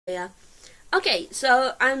Yeah. Okay,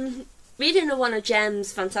 so I'm reading one of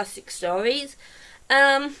Jem's fantastic stories.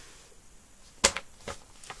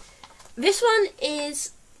 This one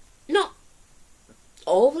is not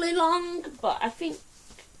overly long, but I think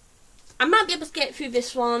I might be able to get through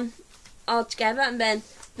this one altogether, and then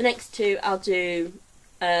the next two I'll do.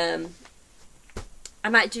 I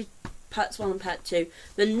might do parts 1 and part 2.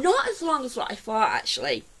 They're not as long as what I thought,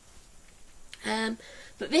 actually. But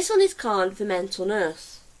this one is called The Mental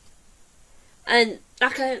Nurse. And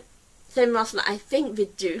like I said last night, I think they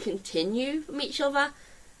do continue from each other,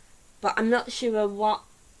 but I'm not sure what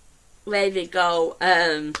way they go.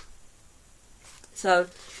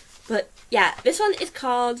 But yeah, this one is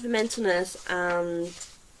called The Mental Nurse, and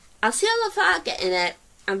I'll see how far I get in it,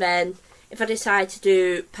 and then if I decide to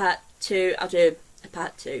do part 2, I'll do a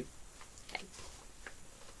part 2. Okay.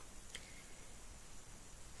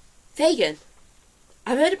 Fagin,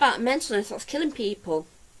 I've heard about a mental nurse that's killing people.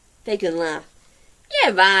 Fagin laughed.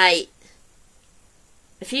 Yeah, right.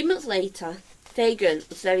 A few months later, Fagin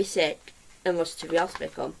was very sick and rushed to the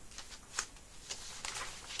hospital.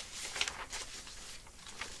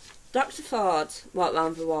 Dr. Ford walked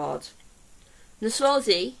round the ward. Nurse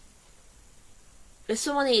Rosie, there's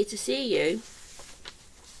someone here to see you.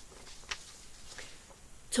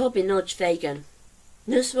 Toby nudged Fagin.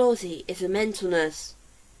 Nurse Rosie is a mental nurse.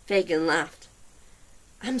 Fagin laughed.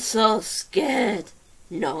 I'm so scared.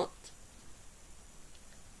 Not.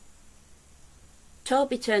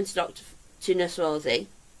 Toby turned to Nurse Rosie.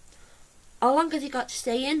 How long has he got to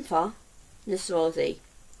stay in for? Nurse Rosie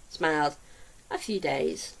smiled. A few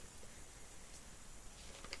days.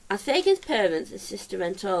 As Fagin's parents and sister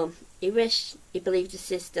went home, he wished he believed his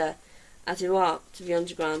sister as he walked to the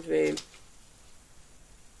underground room.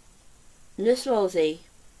 Nurse Rosie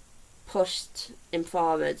pushed him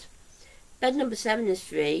forward. Bed number 7 is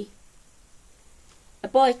free. A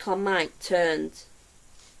boy called Mike turned.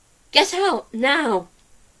 Get out, now!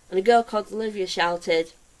 And a girl called Olivia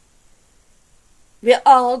shouted, We're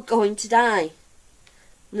all going to die.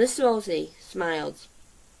 Nurse Rosie smiled.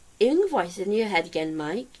 Hearing a voice in your head again,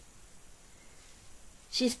 Mike.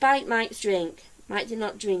 She spiked Mike's drink. Mike did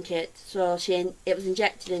not drink it, so it was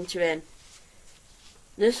injected into him.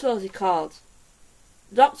 Nurse Rosie called,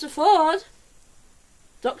 Dr. Ford!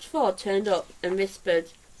 Dr. Ford turned up and whispered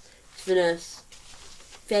to the nurse.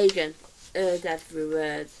 Fagin heard every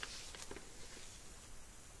word.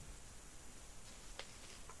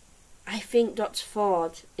 I think Dr.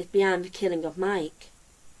 Ford is behind the killing of Mike.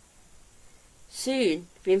 Soon,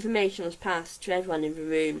 the information was passed to everyone in the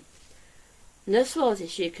room. Nurse Rosie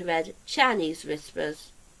shook her head. Chinese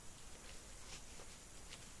whispers.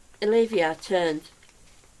 Olivia turned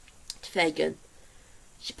to Fagin.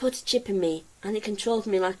 She put a chip in me, and it controls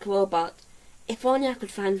me like a robot. If only I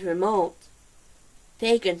could find the remote.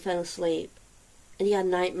 Fagin fell asleep, and he had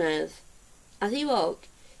nightmares. As he woke,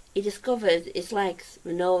 he discovered his legs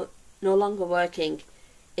were no longer working.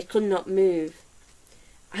 He could not move.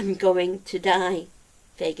 I'm going to die,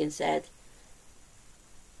 Fagin said.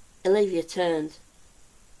 Olivia turned.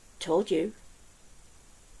 Told you.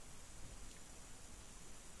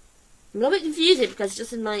 I'm a little bit confused because it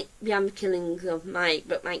doesn't might be the killings of Mike,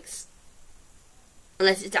 but Mike's,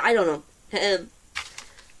 unless it's, I don't know.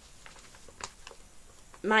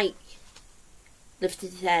 Mike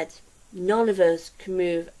lifted his head. None of us can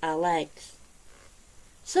move our legs.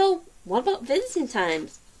 So, what about visiting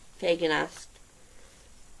times? Fagin asked.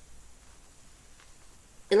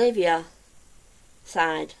 Olivia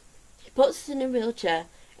sighed. She puts us in a wheelchair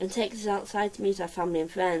and takes us outside to meet our family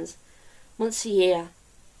and friends. Once a year.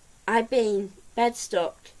 I've been bed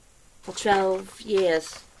stuck for 12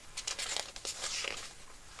 years.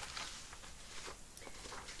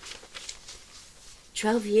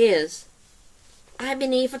 $12 years? I've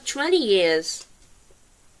been here for 20 years.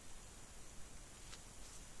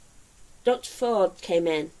 Dr. Ford came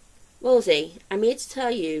in. Rosie, I'm here to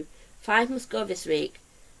tell you 5 must go this week.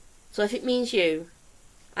 So if it means you,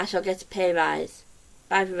 I shall get a pay rise.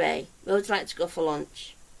 By the way, where would you like to go for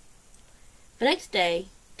lunch? The next day,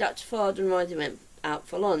 Dr. Ford and Rosie went out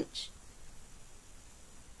for lunch.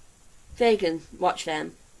 Fagin watched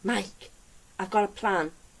them. Mike, I've got a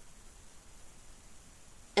plan.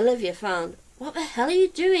 Olivia frowned. What the hell are you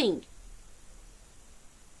doing?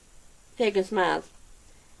 Fagin smiled.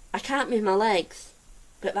 I can't move my legs,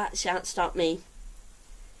 but that shan't stop me.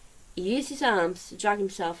 He used his arms to drag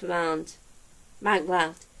himself around. Mike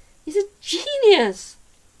laughed. He's a genius!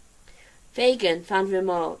 Fagin found the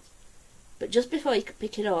remote, but just before he could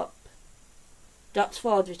pick it up, Dr.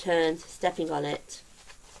 Ford returned, stepping on it.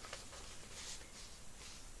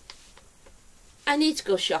 I need to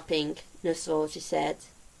go shopping, Nurse Rosie said.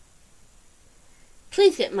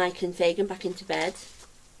 Please get Mike and Fagin back into bed.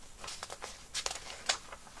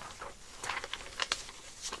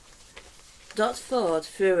 Dr. Ford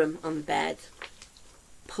threw him on the bed.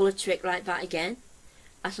 Pull a trick like that again,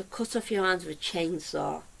 I shall cut off your hands with a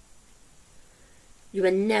chainsaw. You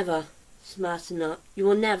were never smart enough. You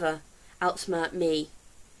will never outsmart me.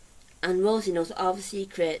 And Rosie knows all the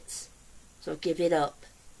secrets, so give it up.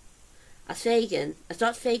 As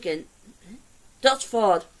Dr.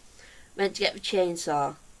 Ford went to get the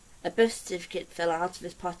chainsaw, a birth certificate fell out of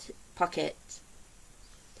his pocket.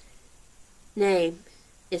 Name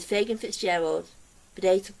is Fagin Fitzgerald. The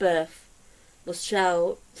date of birth was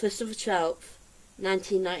 1st of the 12th,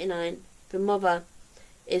 1999. The mother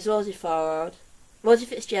is Rosie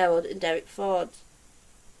Fitzgerald and Derek Ford.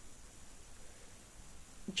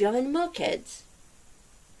 Do you have any more kids?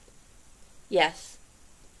 Yes,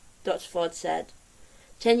 Dr. Ford said.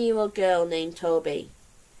 10-year-old girl named Toby.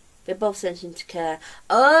 They're both sent into care.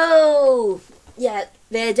 Oh! Yeah,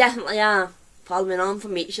 they definitely are following on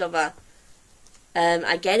from each other.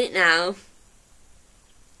 I get it now.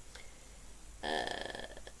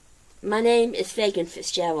 My name is Fagin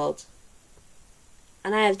Fitzgerald.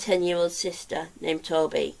 And I have a 10-year-old sister named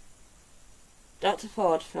Toby. Dr.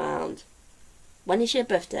 Ford frowned. When is your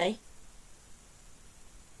birthday?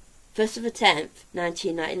 1st of the 10th,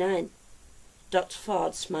 1999. Dr.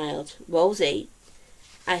 Ford smiled. Rosie,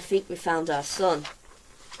 I think we found our son.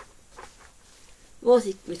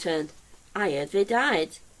 Rosie returned. I heard they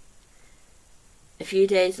died. A few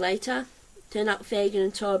days later, turned out Fagin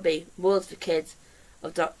and Toby were the kids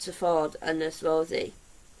of Dr. Ford and Nurse Rosie.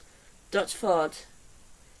 Dr. Ford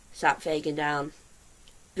sat Fagin down.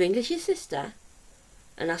 Bring us your sister,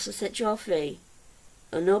 and I shall set you all free,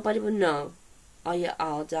 or nobody will know, or you'll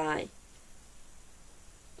all die.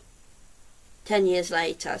 10 years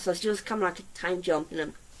later, so it's just kind of like a time jump in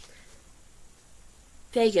them.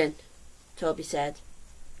 Fagin, Toby said,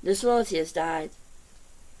 Nurse Rosie has died.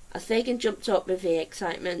 As Fagin jumped up with the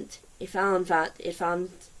excitement, he found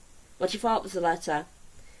what he thought was a letter.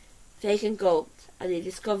 Fagin gulped, and he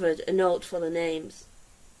discovered a note full of names.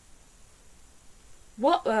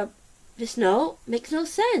 This note makes no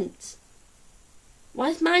sense. Why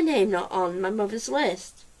is my name not on my mother's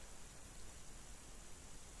list?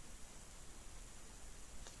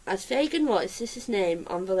 As Fagin wrote his sister's name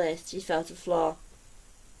on the list, he fell to the floor.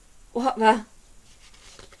 What the?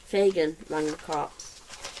 Fagin rang the cops.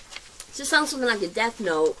 It just sounds something like a death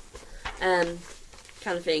note,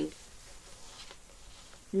 kind of thing.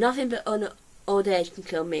 Nothing but old age can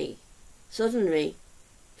kill me. Suddenly,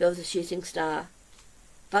 there was a shooting star.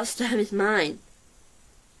 That star is mine.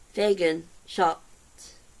 Fagin shot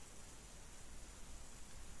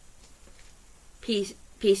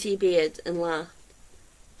PC Beard and laughed.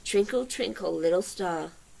 Twinkle, twinkle, little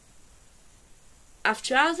star.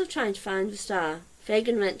 After hours of trying to find the star,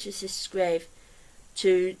 Fagin went to his sister's grave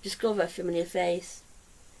to discover a familiar face.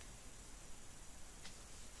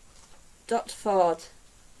 Dr. Ford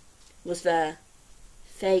was there.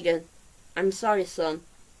 Fagin, I'm sorry, son.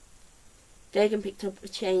 Fagin picked up a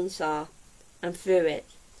chainsaw and threw it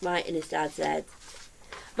right in his dad's head.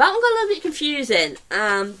 That one got a little bit confusing,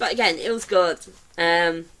 but again, it was good.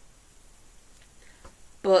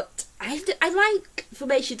 But I like the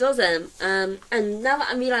way she does them, and now that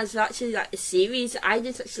I realise it's actually like a series, I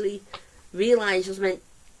didn't actually realise I was meant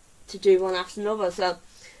to do one after another, so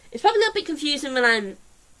it's probably a little bit confusing when I'm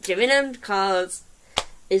doing them, because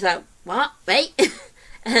it's like, what? Wait?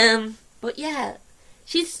 But yeah,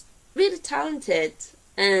 she's really talented,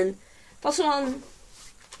 and also on,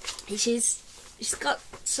 she's got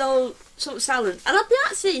so much talent, and I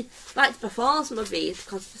actually like to perform some of these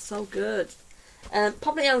because they're so good.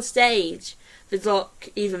 Probably on stage, they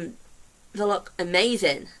look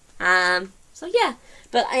amazing. So yeah,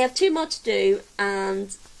 but I have 2 more to do,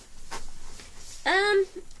 and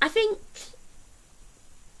I think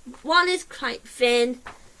one is quite thin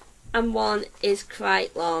and one is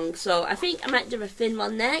quite long. So I think I might do a thin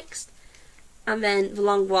one next, and then the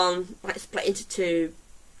long one like split into 2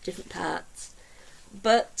 different parts.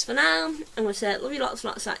 But for now, I'm going to say love you lots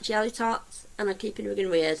and lots of jelly tots, and I'm keeping it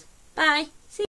weird. Bye.